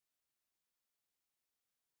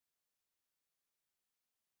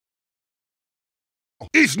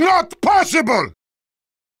is not possible!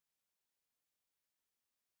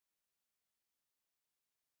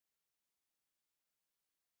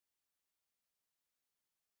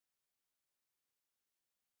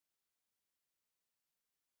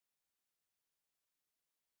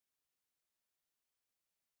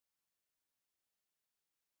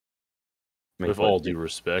 With all due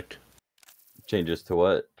respect. Changes to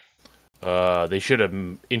what? They should have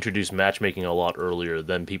introduced matchmaking a lot earlier,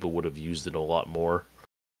 then people would have used it a lot more.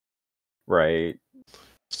 Right.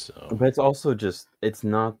 So. But it's also just, it's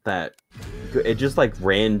not that good. It's just like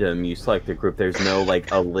random, you select a group. There's no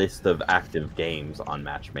like a list of active games on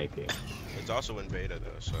matchmaking. It's also in beta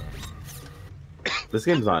though, so. This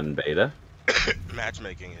game's not in beta.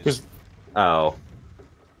 Matchmaking is. Oh.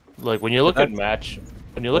 Like when you look at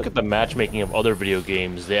the matchmaking of other video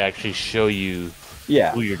games, they actually show you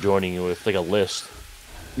who you're joining with, like a list.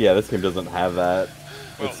 Yeah, this game doesn't have that.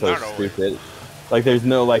 Well, it's so stupid. Like there's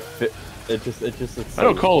no like it's I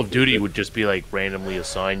know Call of Duty would just be like randomly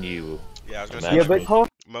assign you. Yeah, I was gonna say. Yeah, but Call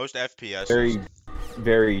most FPS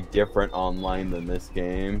very different online than this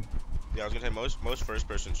game. Yeah, I was gonna say most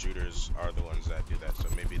first-person shooters are the ones that do that. So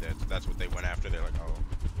maybe that's what they went after. They're like, oh,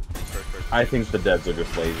 first-person. I think the devs are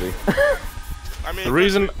just lazy. I mean, the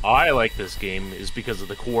reason I like this game is because of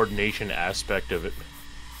the coordination aspect of it.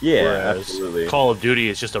 Yeah, whereas absolutely. Call of Duty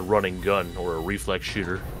is just a running gun or a reflex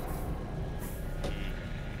shooter.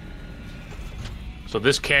 So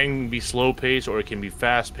this can be slow paced or it can be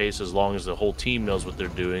fast paced as long as the whole team knows what they're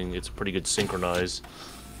doing. It's pretty good synchronized.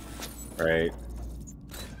 Right.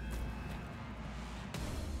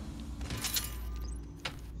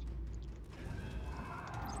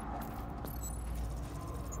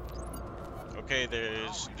 Okay, do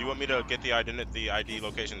you want me to get the ID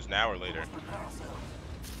locations now or later?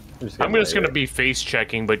 I'm just gonna be face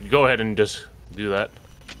checking, but go ahead and just do that.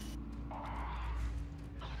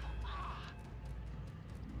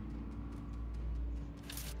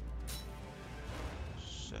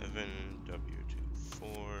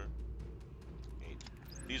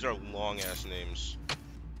 These are long-ass names.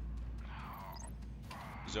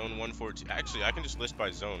 Zone 114. Actually, I can just list by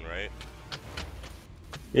zone, right?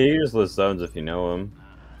 Yeah, you just list zones if you know them.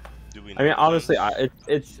 Do we know I mean, honestly,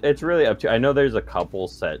 zones? it's really up to. I know there's a couple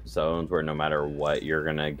set zones where no matter what, you're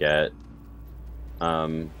gonna get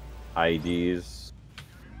IDs.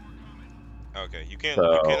 Okay, you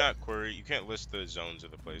cannot query. You can't list the zones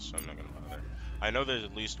of the place, so I'm not gonna bother. I know there's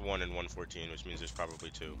at least one in 114, which means there's probably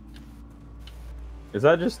two. Is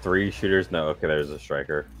that just 3 shooters? No, okay, there's a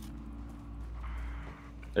striker.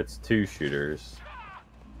 It's 2 shooters.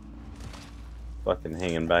 Fucking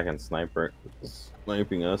hanging back and sniping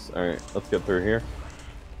us. Alright, let's get through here.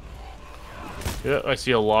 Yeah, I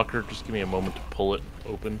see a locker. Just give me a moment to pull it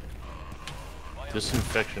open.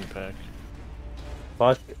 Disinfection pack.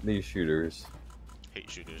 Fuck these shooters. Hate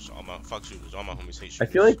shooters. Fuck shooters. All my homies hate shooters. I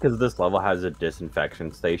feel like because this level has a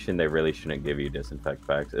disinfection station, they really shouldn't give you disinfect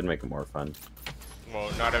packs. It'd make it more fun. Well,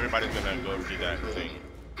 not everybody's gonna go do that thing.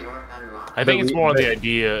 I think it's more the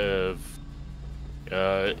idea of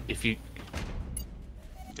if you.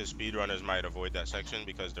 Because speedrunners might avoid that section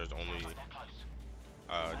because there's only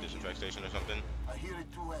disinfect station or something.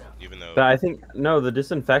 Even though. But I think no, the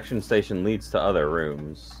disinfection station leads to other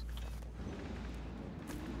rooms.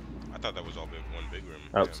 I thought that was all one big room.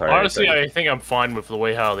 Oh, sorry. Honestly, I think I'm fine with the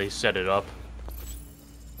way how they set it up.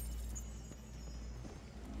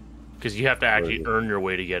 Because you have to actually earn your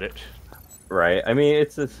way to get it. Right. I mean,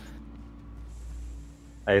 it's I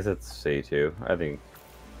guess it's C2. I think.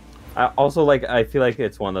 Also, like, I feel like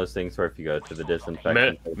it's one of those things where if you go to the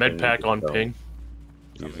disinfection med pack on ping.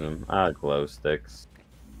 Use them. Glow sticks.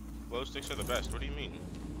 Glow sticks are the best. What do you mean?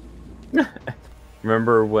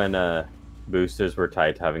 Remember when boosters were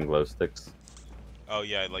tied to having glow sticks? Oh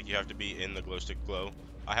yeah, like you have to be in the glow stick glow.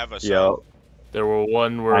 I have a Yo. There were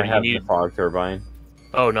one where I have the fog turbine.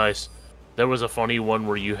 Oh, nice. There was a funny one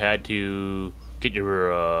where you had to get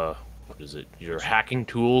your what is it? Your hacking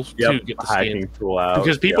tools to get the hacking tool out.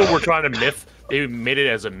 Because people were trying to myth. They made it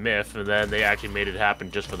as a myth, and then they actually made it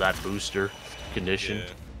happen just for that booster condition. Yeah.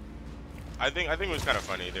 I think it was kind of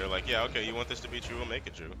funny. They were like, "Yeah, okay, you want this to be true? We'll make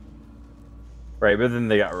it true." Right, but then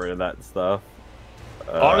they got rid of that stuff.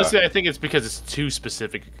 Honestly, I think it's because it's too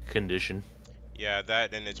specific a condition. Yeah,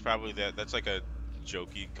 that, and it's probably that's like a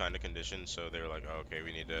jokey kind of condition. So they were like, oh, "Okay,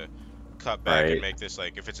 we need to cut back and make this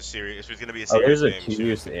like if it's gonna be a serious there's a game."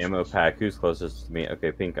 two-use ammo pack. Who's closest to me?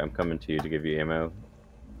 Okay, Pink, I'm coming to you to give you ammo.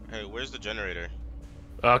 Hey, where's the generator?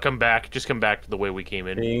 Come back. Just come back to the way we came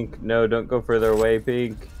in. Pink, no, don't go further away,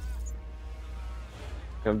 Pink.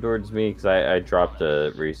 Come towards me, because I dropped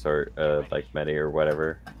a resort, like, medi or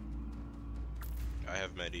whatever. I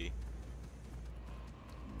medi.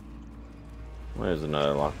 There's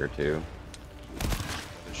another locker too.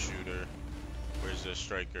 The shooter. Where's the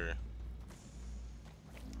striker?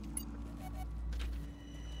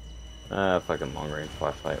 Fucking long range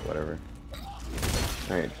flashlight, whatever.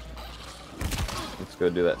 Alright. Let's go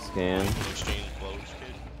do that scan. Exchange blows,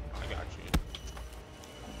 kid. I got you.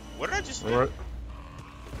 What did I just hit? Right.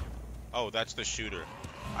 Oh, that's the shooter.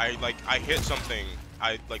 I hit something.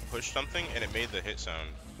 I pushed something and it made the hit sound.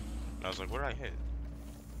 And I was like, what did I hit?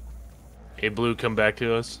 Hey, Blue, come back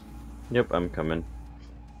to us. Yep, I'm coming.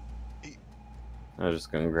 I was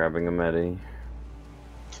just going grabbing a medi.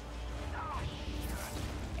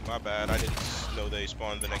 My bad, I didn't know they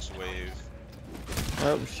spawned the next wave.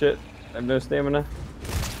 Oh shit, I have no stamina.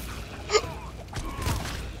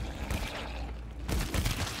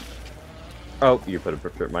 Oh, you put a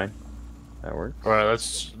picture of mine. That works. All right,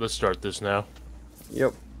 let's start this now.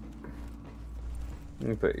 Yep. You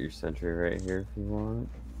can put your sentry right here if you want.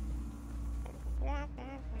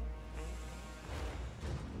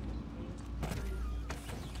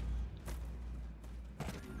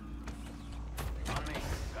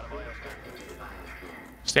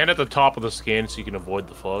 Stand at the top of the scan so you can avoid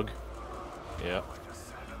the fog. Yeah.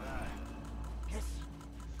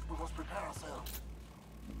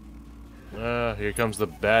 Here comes the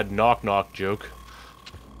bad knock-knock joke.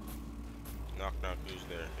 Knock-knock, who's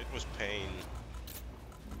there? It was Pain.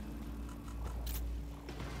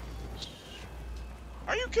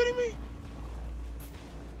 Are you kidding me?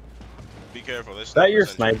 Be careful, this is that your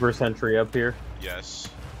sniper sentry up here? Yes.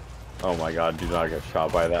 Oh my god, do not get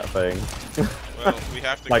shot by that thing. Well, we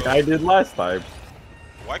have to like go. I did last time.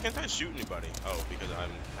 Why can't I shoot anybody? Oh, because I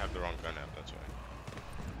have the wrong gun out, that's why.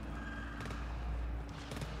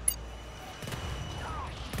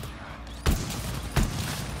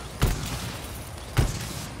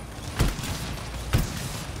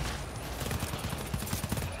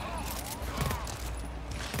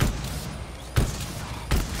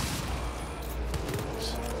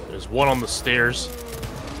 There's one on the stairs.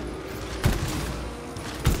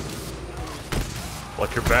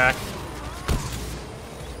 Watch your back.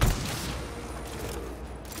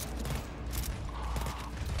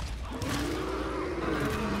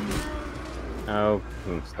 Oh,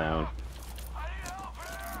 moves down.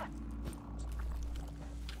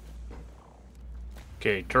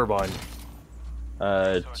 Okay, turbine.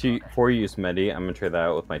 4-use medi. I'm gonna trade that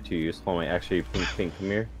out with my 2-use. Hold on, actually, pink, come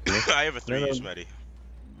here. Come here. I have a 3-use medi.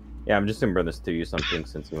 Yeah, I'm just gonna burn this 2-use on pink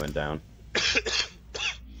since he went down.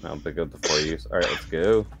 I'll pick up the 4-use. Alright, let's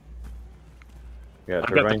go. I've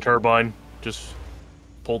got the turbine. Just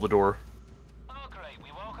pull the door.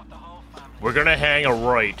 We're gonna hang a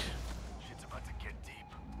right.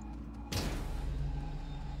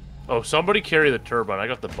 Oh, somebody carry the turbine. I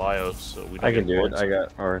got the BIOS, so we don't I can do it. bullets. I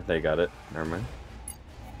got, or they got it. Never mind.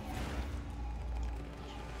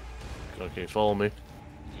 Okay, follow me.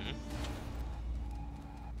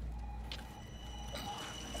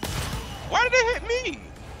 Why did it hit me?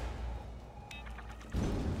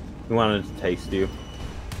 He wanted to taste you.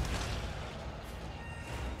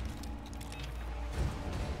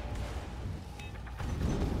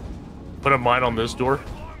 Put a mine on this door.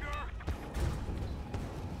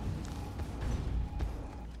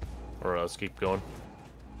 Alright, let's keep going.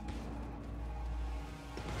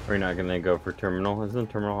 We're not gonna go for terminal. Isn't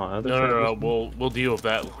terminal on other side? No. We'll deal with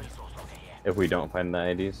that. If we don't find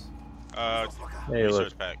the IDs. Hey,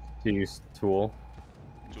 look. Pack. To use tool.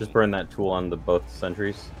 Just burn that tool on the both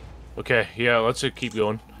sentries. Okay, yeah, let's keep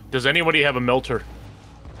going. Does anybody have a melter?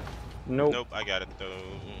 Nope. Nope, I got it though.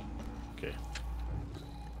 Okay.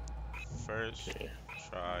 First,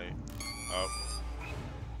 try up,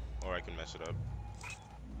 or I can mess it up.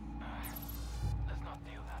 Let's not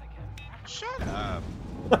do that again. Shut up.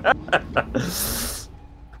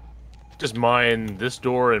 Just mine this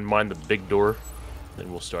door and mine the big door. Then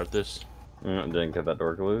we'll start this. Didn't get that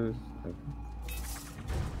door closed.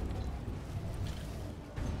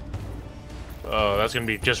 Oh, that's gonna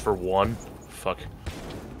be just for one. Fuck.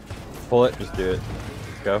 Pull it, just do it.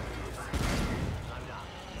 Let's go.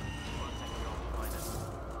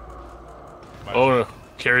 Oh no.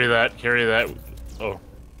 Carry that, carry that. Oh.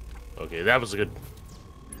 Okay, that was a good.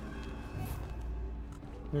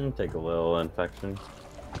 Take a little infection.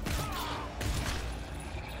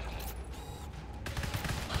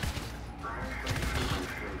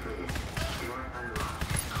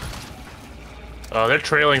 Oh, they're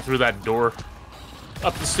trailing through that door.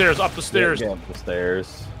 Up the stairs, up the stairs. Yeah, up the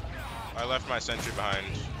stairs. I left my sentry behind.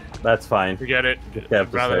 That's fine. Forget it.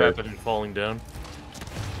 I'd rather that than falling down.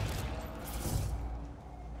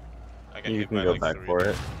 You can go back for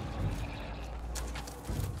it.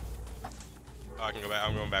 I can go back.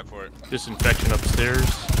 I'm going back for it. Disinfection upstairs.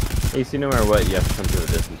 AC, no matter what, you have to come to the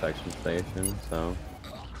disinfection station, so...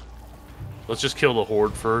 Let's just kill the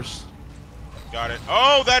horde first. Got it.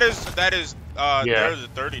 Oh, there's a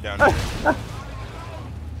 30 down here.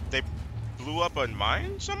 They blew up a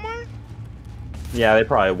mine somewhere? Yeah, they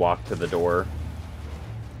probably walked to the door.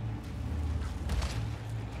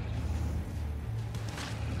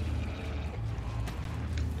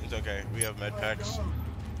 It's okay. We have med packs.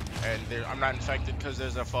 And I'm not infected because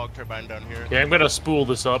there's a fog turbine down here. Yeah, I'm gonna spool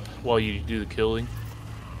this up while you do the killing.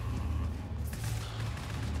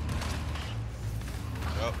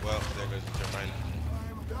 Oh, well, there goes the turbine.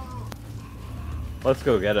 Let's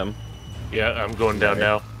go get him. Yeah, I'm going down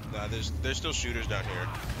now. Nah, there's still shooters down here.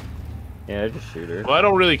 Yeah, just shooters. Well, I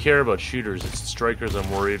don't really care about shooters. It's the strikers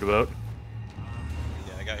I'm worried about.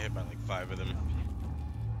 Yeah, I got hit by like 5 of them.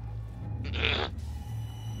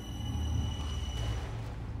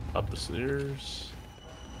 Up the stairs.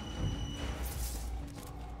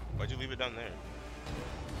 Why'd you leave it down there?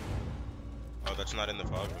 Oh, that's not in the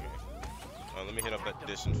fog. Okay. Oh, let me hit up that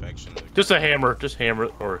disinfection. Just a hammer. Just hammer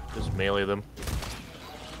it, or just melee them.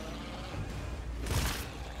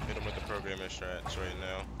 Hit them with the programmer strats right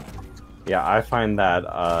now. Yeah, I find that,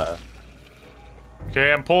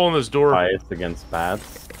 Okay, I'm pulling this door. biased against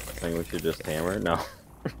bats. I think we should just hammer. No.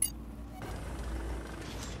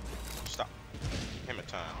 Stop. Hammer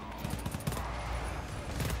time.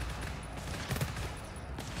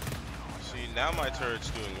 See, now my turret's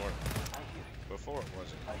doing work. Before it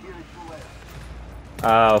wasn't.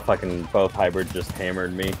 Oh, fucking both hybrids just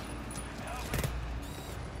hammered me.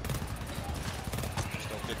 Just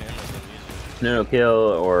don't get hammered then easy. No, kill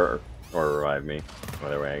or revive me.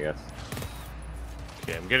 Either way, I guess.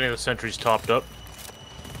 Okay, I'm getting the sentries topped up.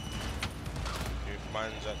 Dude,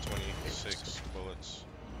 mine's at 26 bullets.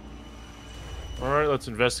 Alright, let's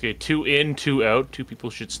investigate. 2 in, 2 out. 2 people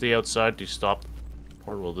should stay outside to stop.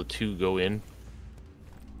 Or will the 2 go in?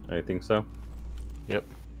 I think so. Yep.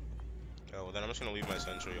 Oh, well then I'm just gonna leave my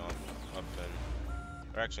sentry on up then.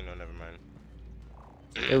 Or actually, no, never mind.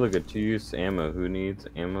 Hey, look at 2-use ammo. Who needs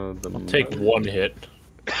ammo the most? Take 1 hit.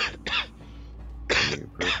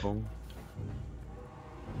 Purple.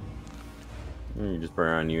 You just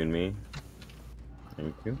burn on you and me.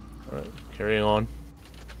 Thank you. Alright, carrying on.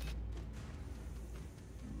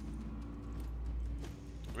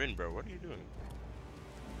 Rin, bro, what are you doing?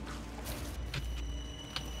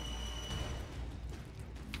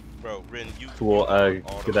 Bro, Rin, you... Cool,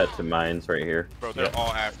 give that to mines right here. Bro, they're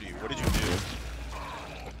all after you. What did you do?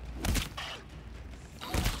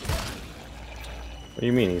 What do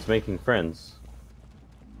you mean? He's making friends.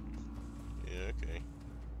 Yeah, okay.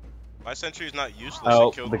 My sentry is not useless. Oh,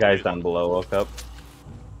 It killed the guys 3 of down them. below woke up.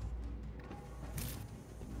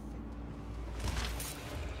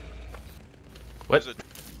 What?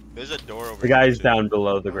 There's a door over The here. guys too. down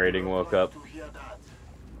below the grating woke up.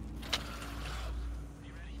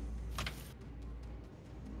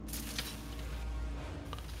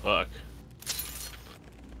 Fuck.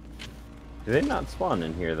 Do they not spawn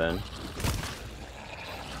in here then?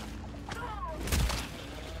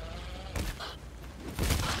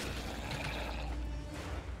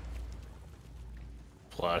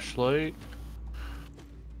 Flashlight.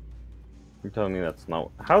 You're telling me that's not...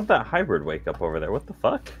 How'd that hybrid wake up over there? What the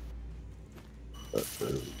fuck?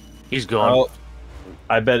 He's gone. Oh,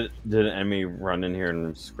 I bet... Did an enemy run in here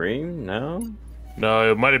and scream? No?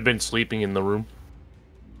 No, it might have been sleeping in the room.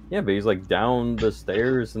 Yeah, but he's like down the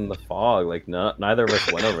stairs in the fog. Like, neither of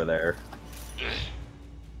us went over there.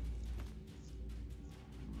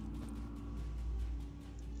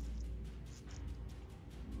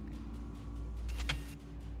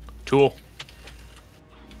 Tool.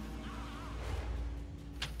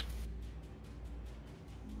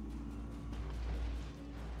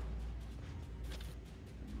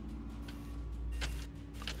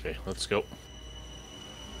 Okay, let's go.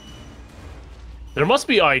 There must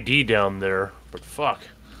be ID down there, but fuck.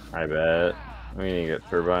 I bet. We need to get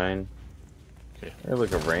turbine. Okay. There's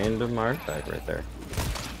like a random artifact right there.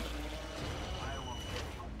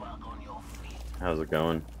 How's it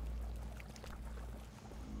going?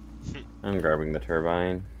 I'm grabbing the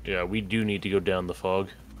turbine. Yeah, we do need to go down the fog.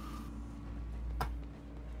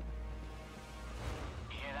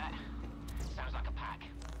 You hear that? Sounds like a pack.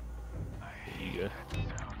 There you go.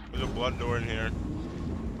 There's a blood door in here.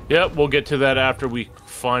 Yep, we'll get to that after we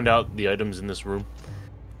find out the items in this room.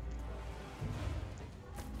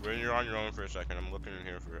 Rin, you're on your own for a second. I'm looking in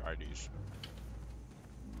here for IDs.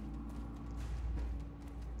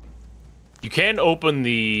 You can open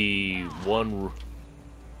the one...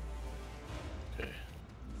 Okay.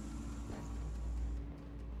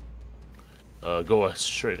 Go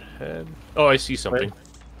straight ahead. Oh, I see something.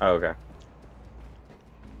 Oh, okay.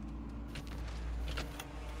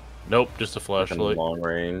 Nope, just a flashlight. Long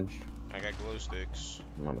range. I got glow sticks.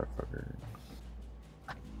 Motherfucker.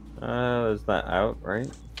 Is that out, right?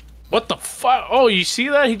 What the fuck? Oh, you see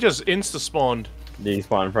that? He just insta-spawned. Did he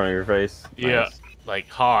spawn in front of your face? Yeah, Nice. Like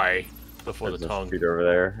high before There's the a tongue. street over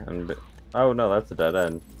there. And oh no, that's a dead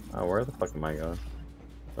end. Oh, where the fuck am I going?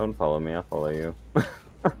 Don't follow me, I'll follow you.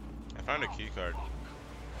 I found a key card.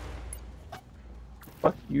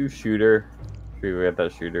 Fuck you, shooter. Should we get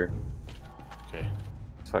that shooter? Okay.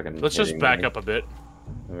 Fucking Let's just back me. up a bit.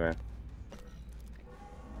 Okay.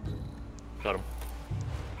 Got him.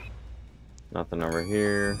 Nothing over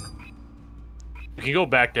here. We can go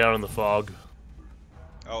back down in the fog.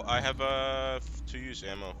 Oh, I have 2-use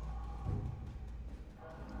ammo.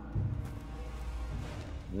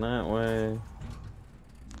 That way.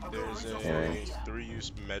 There's a Okay.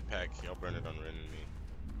 3-use med pack. I'll burn it on Ren and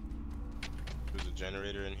me. There's a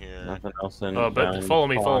generator in here. Nothing else in. Oh, but down follow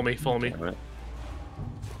me, fog. follow me, follow me. Damn it.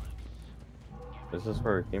 Is this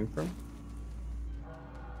where we came from?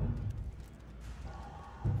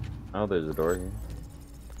 Oh, there's a door here.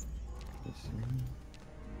 Let's see.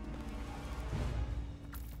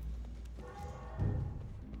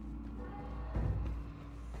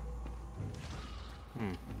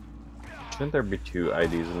 Shouldn't there be 2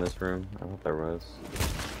 IDs in this room? I thought there was.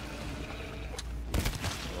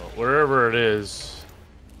 Well, wherever it is,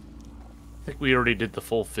 I think we already did the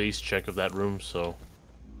full face check of that room, so...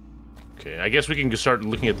 Okay, I guess we can just start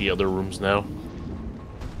looking at the other rooms now.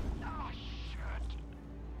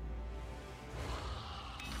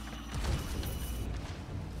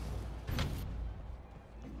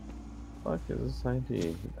 Fuck is this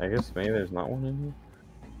ID? I guess maybe there's not one in here?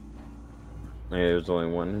 Maybe there's only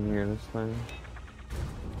one in here this time.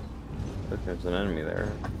 Look, there's an enemy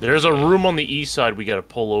there. There's a room on the east side we gotta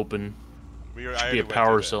pull open. I Should already be a went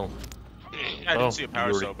power through cell. that. I didn't see a power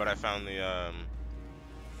you already- cell, but I found the I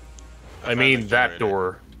found mean, the that generator.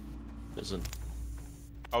 door isn't...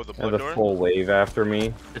 Oh, the And blood the door? full wave after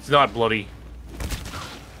me. It's not bloody.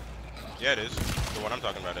 Yeah, it is. The one I'm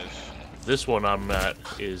talking about is. This one I'm at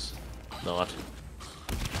is not.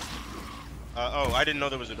 Oh, I didn't know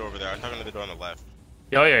there was a door over there. I'm talking to the door on the left.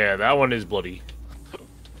 Oh, yeah, that one is bloody.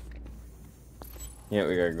 Yeah,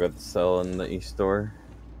 we gotta go to the cell in the east door.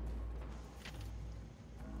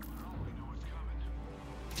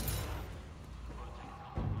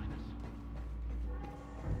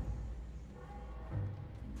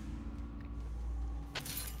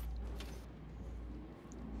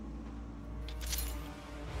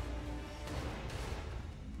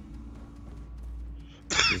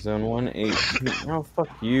 Zone 118. Oh, fuck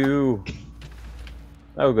you.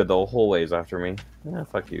 Oh, good. The whole way's after me. Yeah,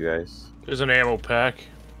 fuck you guys. There's an ammo pack.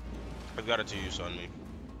 I've got a 2-use on me.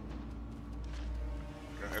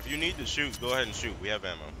 If you need to shoot, go ahead and shoot. We have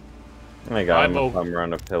ammo. Oh my god, I'm I'm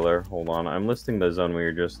around a pillar. Hold on. I'm listing the zone we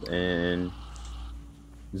were just in.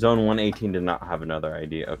 Zone 118 did not have another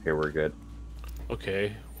ID. Okay, we're good.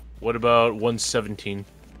 Okay. What about 117?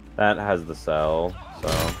 That has the cell,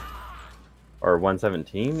 so... Or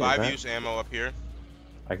 117? 5-use ammo up here.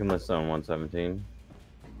 I can list zone 117.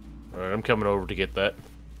 Alright, I'm coming over to get that.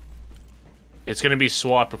 It's gonna be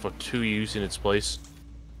swapped with a 2-use in its place.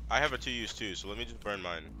 I have a 2-use too, so let me just burn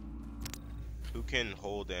mine. Who can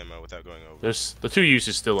hold ammo without going over? There's the 2-use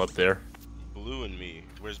is still up there. Blue and me.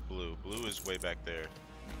 Where's Blue? Blue is way back there.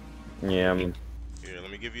 Yeah, I'm Here,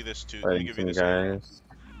 let me give you this too. Let me fighting give you some this ammo. guys.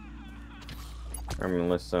 I'm gonna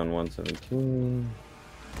list zone 117.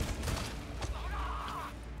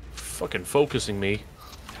 Fucking focusing me.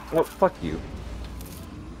 Oh, fuck you.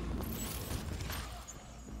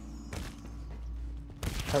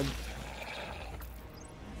 How...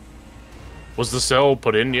 Was the cell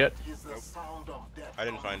put in yet? I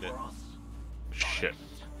didn't find it. Shit.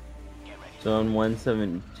 Zone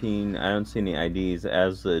 117, I don't see any IDs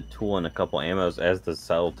as the tool and a couple ammos as the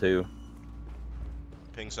cell too.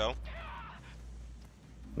 Ping cell?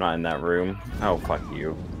 Not in that room. Oh, fuck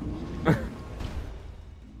you.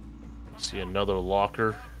 See another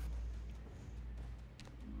locker.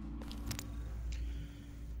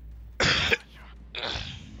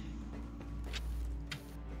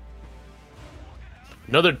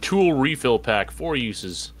 Another tool refill pack, 4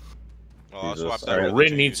 uses. Well, I'll Jesus. swap that. Alright. with the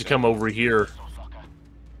Rin needs to 2-use come ammo. over here.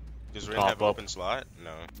 Does Rin Pop have up. open slot?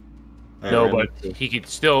 No. No, Rin but needs to- he could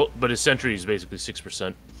still. But his sentry is basically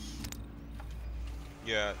 6%.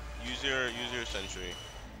 Yeah, use your sentry.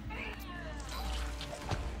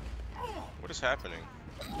 What is happening?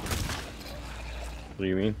 What do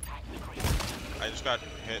you mean? I just got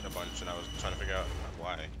hit a bunch and I was trying to figure out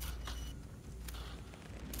why.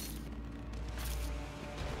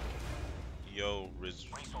 Yo,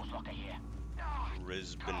 Resource locker here.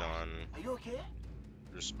 Rizbanon. Are you okay?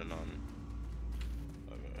 Rizbanon.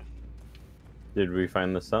 Okay. Did we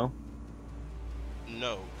find the cell?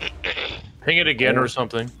 No. Ping it again or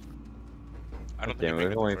something. I don't Okay, think we've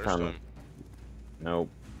we only the first found. time. Nope.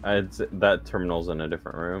 That terminal's in a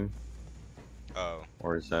different room Oh.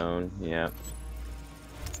 or zone. Yeah.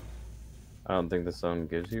 I don't think the zone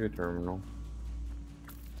gives you a terminal.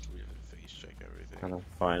 We have to face check everything. Kind of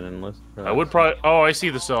fine and list. For I that. would probably. Oh, I see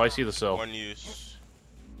the cell. I see the cell. One use.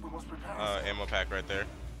 Ammo pack right there.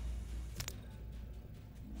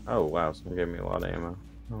 Oh wow, someone gave me a lot of ammo.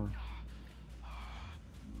 Oh.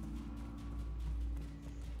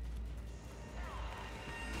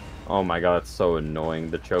 Oh my god, it's so annoying.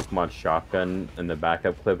 The choke mod shotgun in the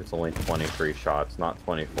backup clip, it's only 23 shots, not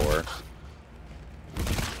 24.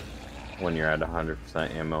 When you're at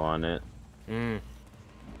 100% ammo on it.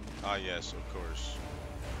 Ah, yes, of course.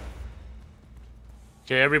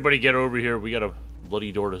 Okay, everybody get over here. We got a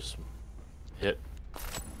bloody door to hit.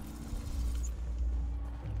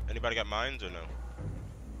 Anybody got mines or no?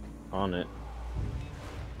 On it.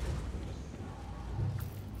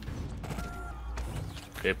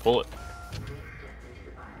 Okay, pull it.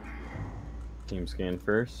 Team scan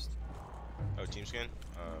first. Oh, team scan?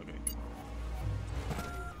 Okay.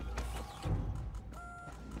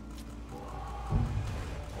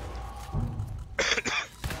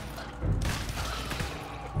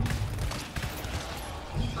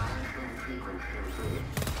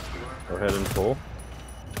 Go ahead and pull.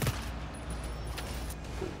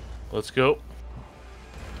 Let's go.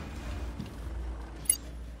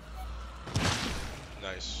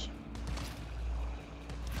 Nice.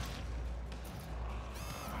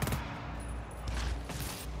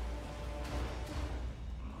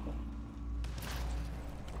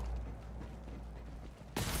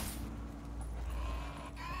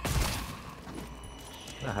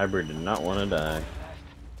 The hybrid did not want to die.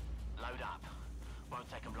 Load up. Won't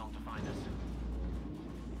take them long to find us.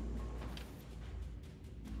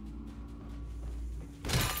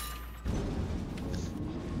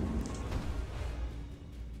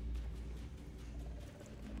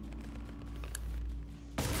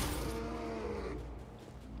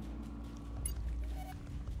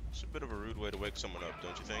 It's a bit of a rude way to wake someone up,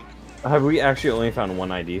 don't you think? Have we actually only found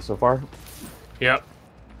one ID so far? Yep.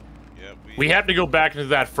 Yeah, We have to go back into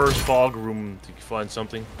that first fog room to find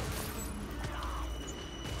something.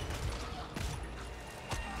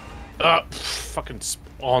 Fucking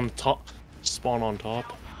on top. Spawn on top.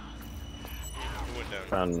 Who went down?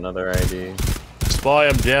 Found another ID. Spy,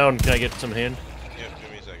 I'm down. Can I get some hand? Yeah,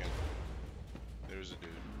 give me a second. There's a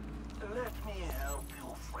dude. Let me help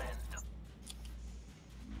you, friend.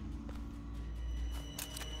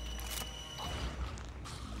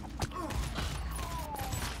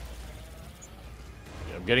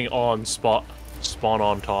 Yeah, I'm getting on spot. Spawn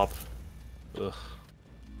on top. Ugh.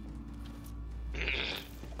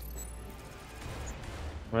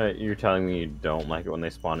 Wait, you're telling me you don't like it when they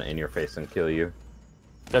spawn in your face and kill you?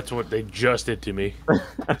 That's what they just did to me.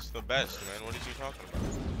 It's the best, man. What are you talking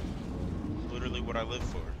about? Literally what I live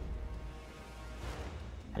for.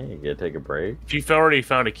 Hey, you gotta take a break. If you've already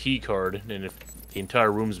found a key card, and if the entire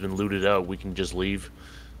room's been looted out, we can just leave.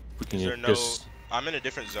 We can Is there no... just... I'm in a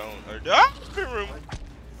different zone. Different room.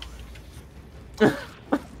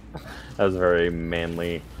 That was a very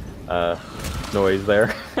manly noise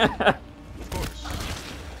there. Of course.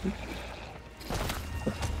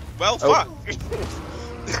 Well, Oh.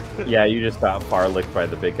 fuck. Yeah, you just got far licked by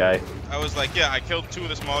the big guy. I was like, yeah, I killed two of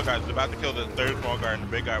the small guys. I was about to kill the third small guy, and the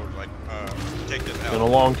big guy was like, take this And out.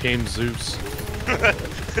 along came Zeus.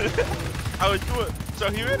 I was doing... So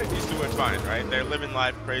humanity's doing fine, right? They're living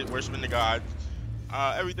life, worshiping the gods.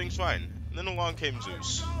 Everything's fine. And then along came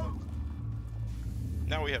Zeus.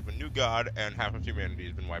 Now we have a new god, and half of humanity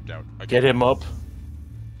has been wiped out. Again. Get him up.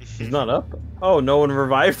 He's not up. Oh, no one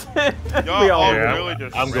revived him. Y'all We all. all Yeah, really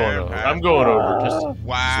just I'm going ran over. past- I'm going over. Just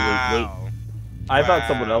Wow. I thought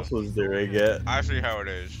someone Wow. else was doing it. I see how it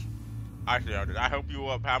is. I see how it is. I help you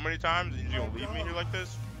up how many times? And you gonna leave me here like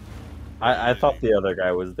this? I thought the other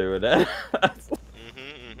guy was doing it.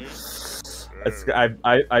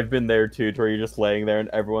 I've been there too, to where you're just laying there and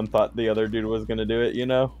everyone thought the other dude was gonna do it, you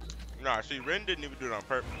know? Nah, see, Ren didn't even do it on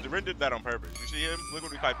purpose. Ren did that on purpose. You see him? Look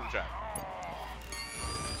what he typed in chat.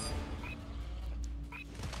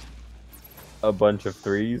 A bunch of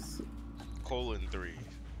threes. Colon 3.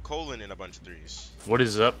 Colon in a bunch of threes. what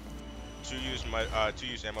is up?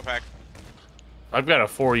 2-use ammo pack. I've got a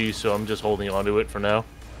 4U, so I'm just holding on to it for now.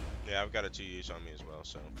 Yeah, I've got a 2-use on me as well,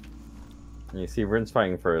 so. You see, Rin's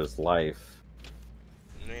fighting for his life.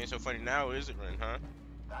 It ain't so funny now, is it, Ren, huh?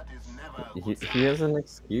 He has an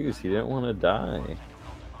excuse. He didn't want to die.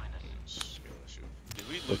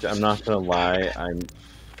 Which I'm not gonna lie,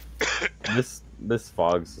 this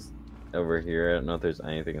fog's over here. I don't know if there's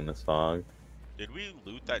anything in this fog. Did we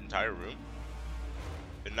loot that entire room?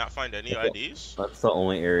 Did not find any IDs? That's the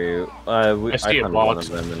only area. I found one of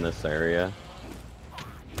them in this area.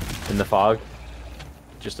 In the fog.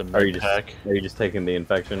 Just a Are you pack. Are you just taking the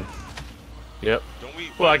infection? Yep. Don't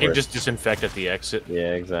we? Well, I can just disinfect at the exit.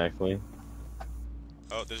 Yeah, exactly.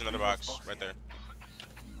 Oh, there's another box right there.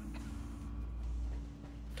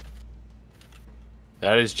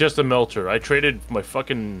 That is just a melter. I traded my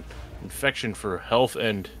fucking infection for health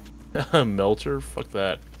and melter. Fuck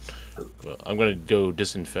that. Well, I'm gonna go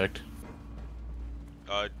disinfect.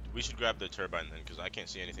 We should grab the turbine then, because I can't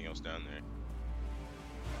see anything else down there.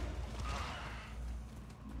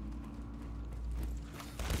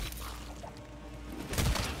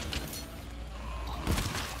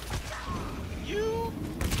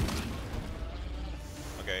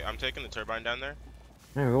 Okay, I'm taking the turbine down there.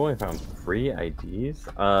 Man, we only found 3 IDs?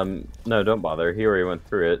 No, don't bother. He already went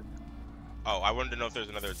through it. Oh, I wanted to know if there's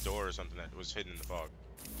another door or something that was hidden in the fog.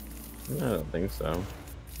 I don't think so.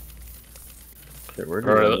 Okay, we're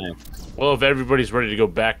All right, doing well, if everybody's ready to go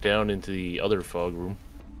back down into the other fog room.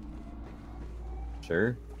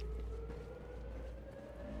 Sure.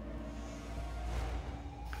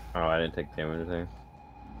 Oh, I didn't take damage there.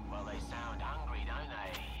 Well, they sound hungry, don't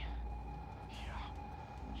they? Yeah.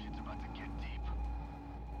 Shit's about to get deep.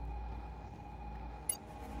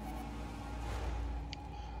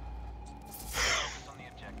 Focus on the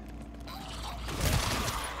objective.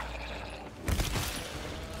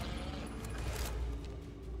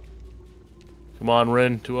 Come on,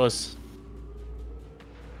 Ren, to us.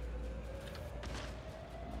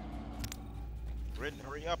 Rin,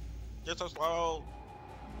 hurry up! You're so slow!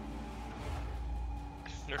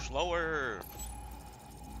 You're slower!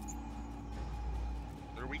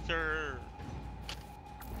 You're weaker!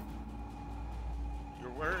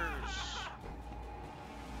 You're worse!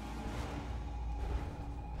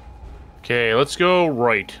 Okay, let's go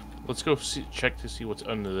right. Let's go check to see what's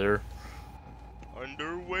under there.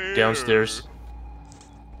 Underwear! Downstairs.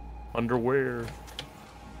 Underwear.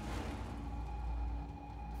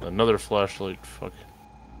 Another flashlight. Fuck.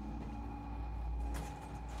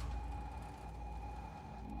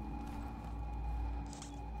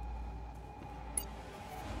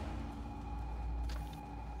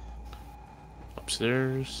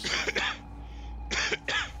 Upstairs.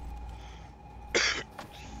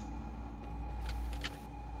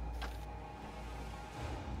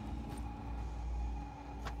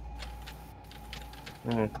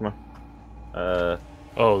 Oh, come on.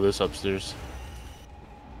 Oh, this upstairs.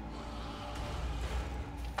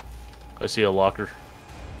 I see a locker.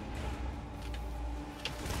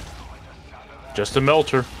 Just a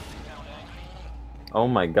melter. Oh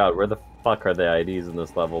my god, where the fuck are the IDs in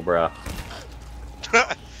this level, bruh?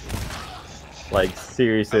 Like,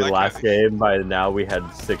 seriously, like last how game, by now we had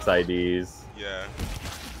 6 IDs. Yeah.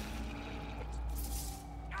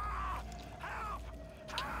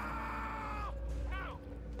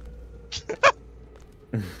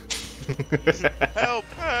 Help!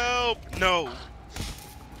 Help! No!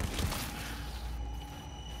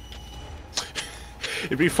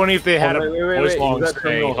 It'd be funny if they had a voice long Use that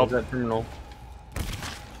saying, terminal, help. use that terminal.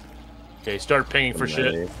 Okay, start pinging for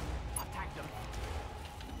shit.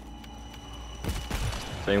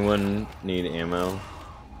 Does anyone need ammo?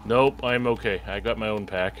 Nope, I'm okay. I got my own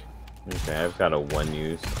pack. Okay, I've got a 1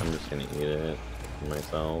 use. I'm just gonna eat it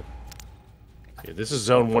myself. Okay, this is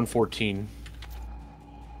zone 114.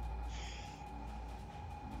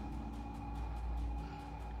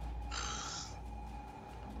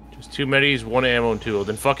 Just 2 medis, 1 ammo, and 2.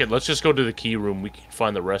 Then fuck it, let's just go to the key room. We can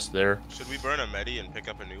find the rest there. Should we burn a medi and pick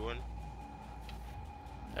up a new one?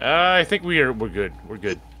 I think we're good. We're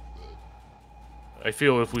good. I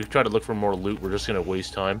feel if we try to look for more loot, we're just gonna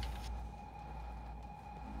waste time.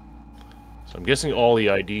 So I'm guessing all the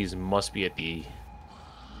IDs must be at the...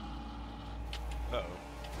 Uh-oh.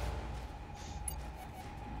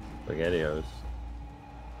 SpaghettiOs.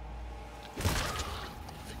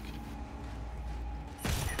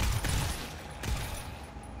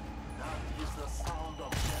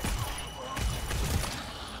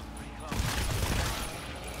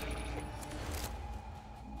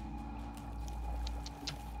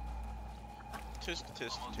 Tisk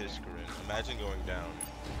tisk tiskarin. Imagine going down.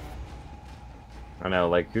 I know,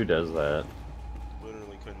 like, who does that?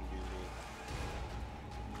 Literally couldn't be me.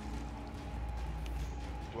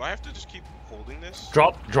 Do I have to just keep holding this?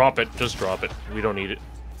 Drop it. Just drop it. We don't need it.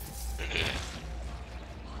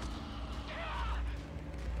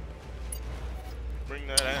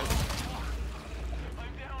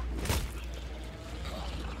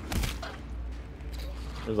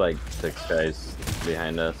 There's like 6 guys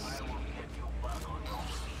behind us.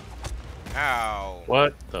 Ow.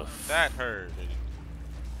 What the f... That hurt.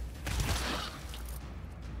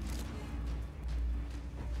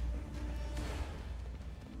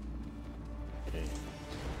 Okay.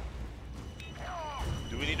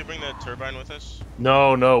 Do we need to bring that turbine with us?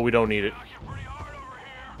 No, no, we don't need it.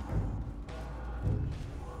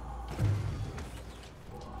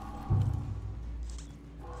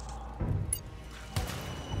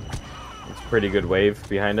 It's a pretty good wave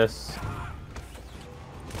behind us.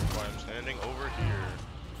 That's why I'm standing over here.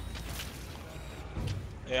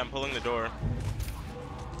 Hey, I'm pulling the door.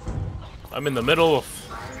 I'm in the middle of...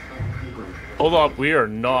 Hold up, we are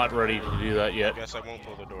not ready to do that I yet. guess I won't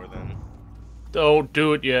pull the door then. Don't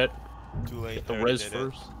do it yet. Too late. Get the I already res did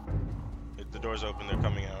first. The door's open, they're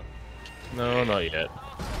coming out. No, not yet.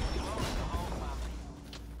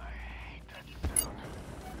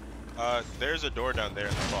 There's a door down there in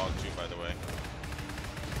the fog too, by the way.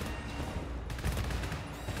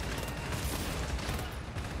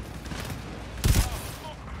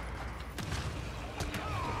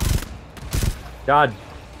 God,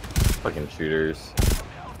 fucking shooters.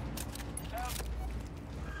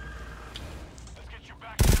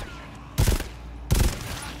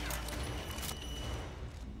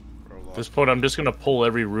 At this point, I'm just gonna pull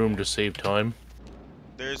every room to save time.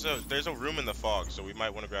 There's a room in the fog, so we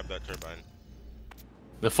might want to grab that turbine.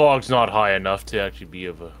 The fog's not high enough to actually be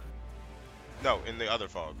of a... No, in the other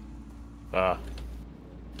fog.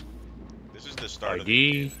 This is the start of the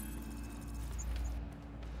ID.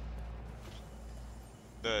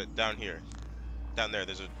 game. Down here. Down there,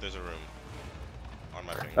 there's a room. On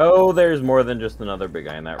my finger. Oh, there's more than just another big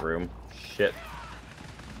guy in that room. Shit.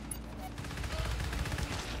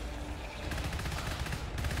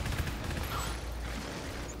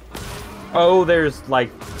 Oh, there's like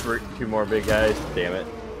 2 more big guys. Damn it.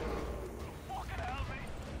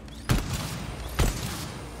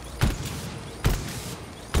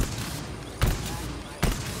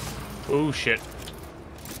 Oh shit.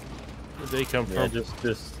 Where'd they come Yeah,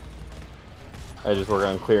 from? I just work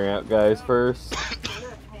on clearing out guys first.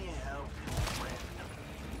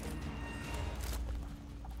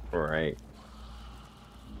 Alright.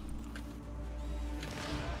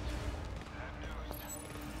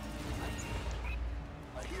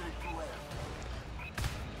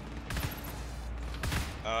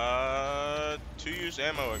 To use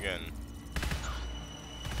ammo again.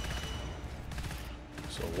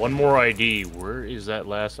 So one more ID. Where is that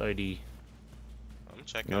last ID? I'm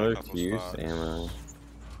checking a Another couple to use spots. ammo.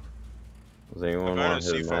 Does anyone I got want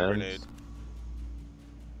a his C4 meds? grenade.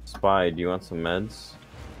 Spy, do you want some meds?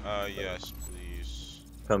 Yes, please.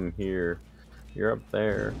 Come here. You're up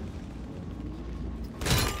there.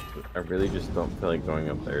 I really just don't feel like going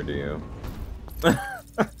up there, do you?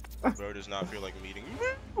 Bro does not feel like meeting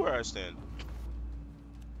where I stand.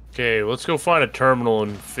 Okay, let's go find a terminal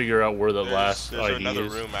and figure out where the last There's ID another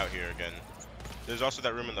is. room out here again. There's also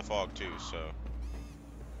that room in the fog too, so.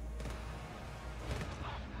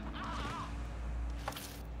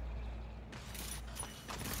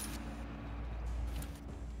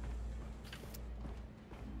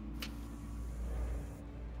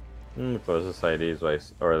 The closest ID is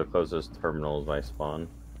or the closest terminal is by spawn.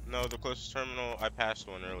 No, the closest terminal, I passed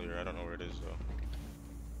one earlier. I don't know where it is though.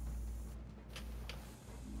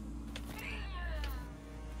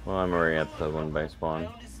 Well, I'm already at the one by spawn.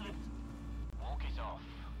 Walk it off.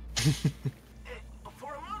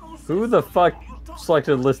 Who the fuck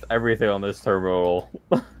selected list everything on this terminal?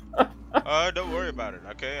 Don't worry about it,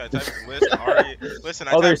 okay? I typed list already. Listen,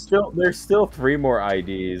 I Oh, typed. there's still 3 more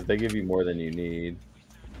IDs. They give you more than you need.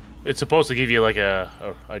 It's supposed to give you like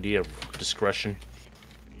a idea of discretion.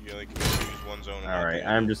 You like choose one zone. and not Alright, the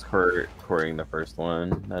I'm other. just recording the first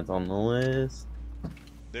one that's on the list.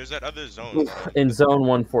 There's that other zone. In zone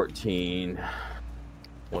 114.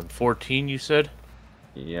 114, you said?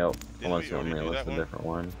 Yep. we Unless you want me already to do list that a one? different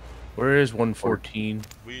one. Where is 114?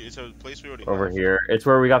 It's a place we already Over left. here. It's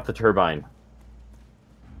where we got the turbine.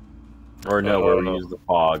 Or no, where we use the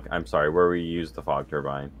fog. I'm sorry, where we use the fog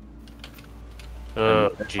turbine. Oh,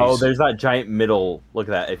 jeez. there's that giant middle. Look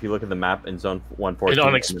at that. If you look at the map in zone 114. An in the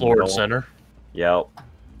unexplored middle. center. Yep.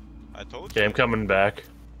 I told Okay, you. I'm coming back.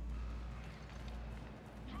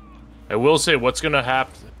 I will say what's gonna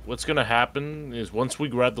happen is once we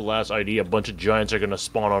grab the last ID, a bunch of giants are gonna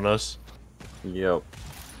spawn on us. Yep.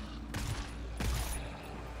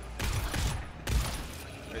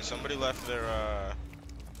 Hey, somebody left their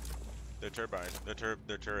turbine,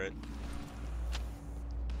 their turret.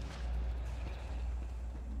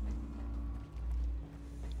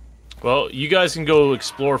 Well, you guys can go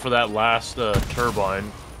explore for that last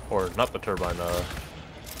turbine, or not the turbine.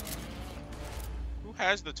 Who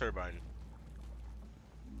has the turbine?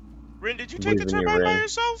 Rin, did you I'm take the leaving you, turbine by Rin.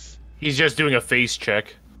 yourself? He's just doing a face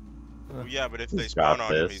check. Well, yeah, but if He's they spawn got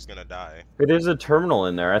on him, this. he's gonna die. But there's a terminal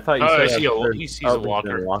in there. I thought you Oh, said I see there's- he sees oh, a there's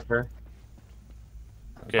locker. a locker.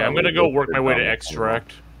 Okay, I I'm thought gonna we go looked work my way to down the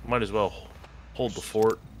extract. Might as well hold the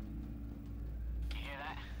fort. You hear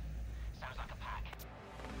that? Sounds like a pack.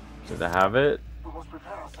 tunnel. Did I have it? We must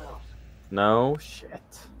prepare ourselves. No? Shit.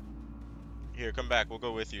 Here, come back. We'll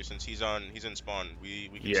go with you since he's in spawn. We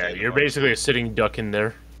can Yeah, stay in the you're farm. basically a sitting duck in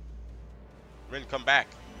there. Rin, come back.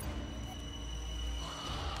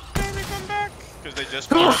 Baby, come back. Because they just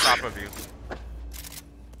spawned on top of you.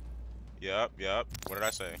 Yep. What did I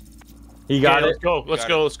say? He got Let's it. go. Let's Got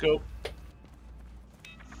go. it. Let's go.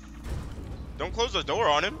 Don't close the door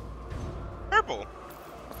on him. Purple.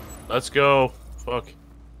 Let's go. Fuck.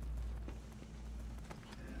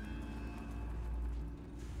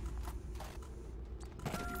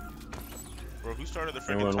 Bro, who started the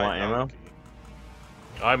freaking Anyone want Titan ammo? Monkey?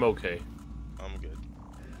 I'm okay. I'm good.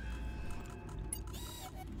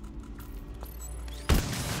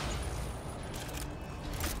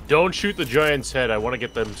 Don't shoot the giant's head. I want to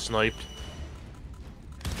get them sniped.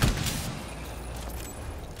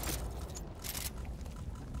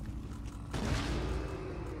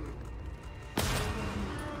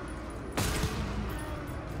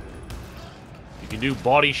 You can do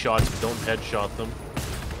body shots, but don't headshot them.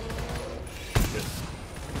 Shit.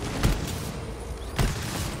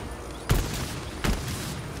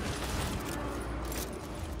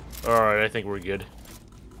 Alright, I think we're good.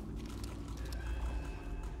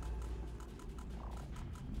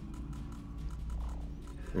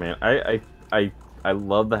 Man, I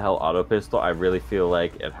love the Hell Auto Pistol. I really feel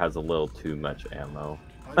like it has a little too much ammo.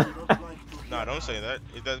 I do not like to Nah, don't say that.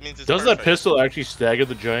 That means it's Does that perfect. pistol actually stagger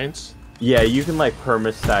the giants? Yeah, you can like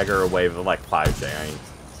perma stagger a wave of like 5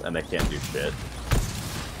 giants, and they can't do shit.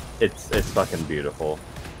 It's fucking beautiful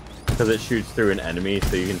because it shoots through an enemy,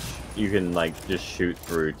 so you can like just shoot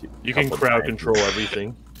through. You can crowd control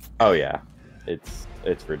everything. Oh yeah, it's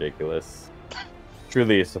ridiculous.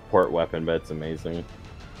 Truly a support weapon, but it's amazing.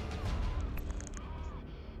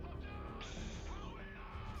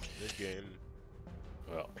 Good game.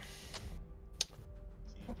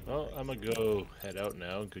 Well, I'm gonna go head out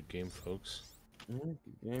now. Good game, folks. Good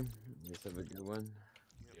game. Just have a good one.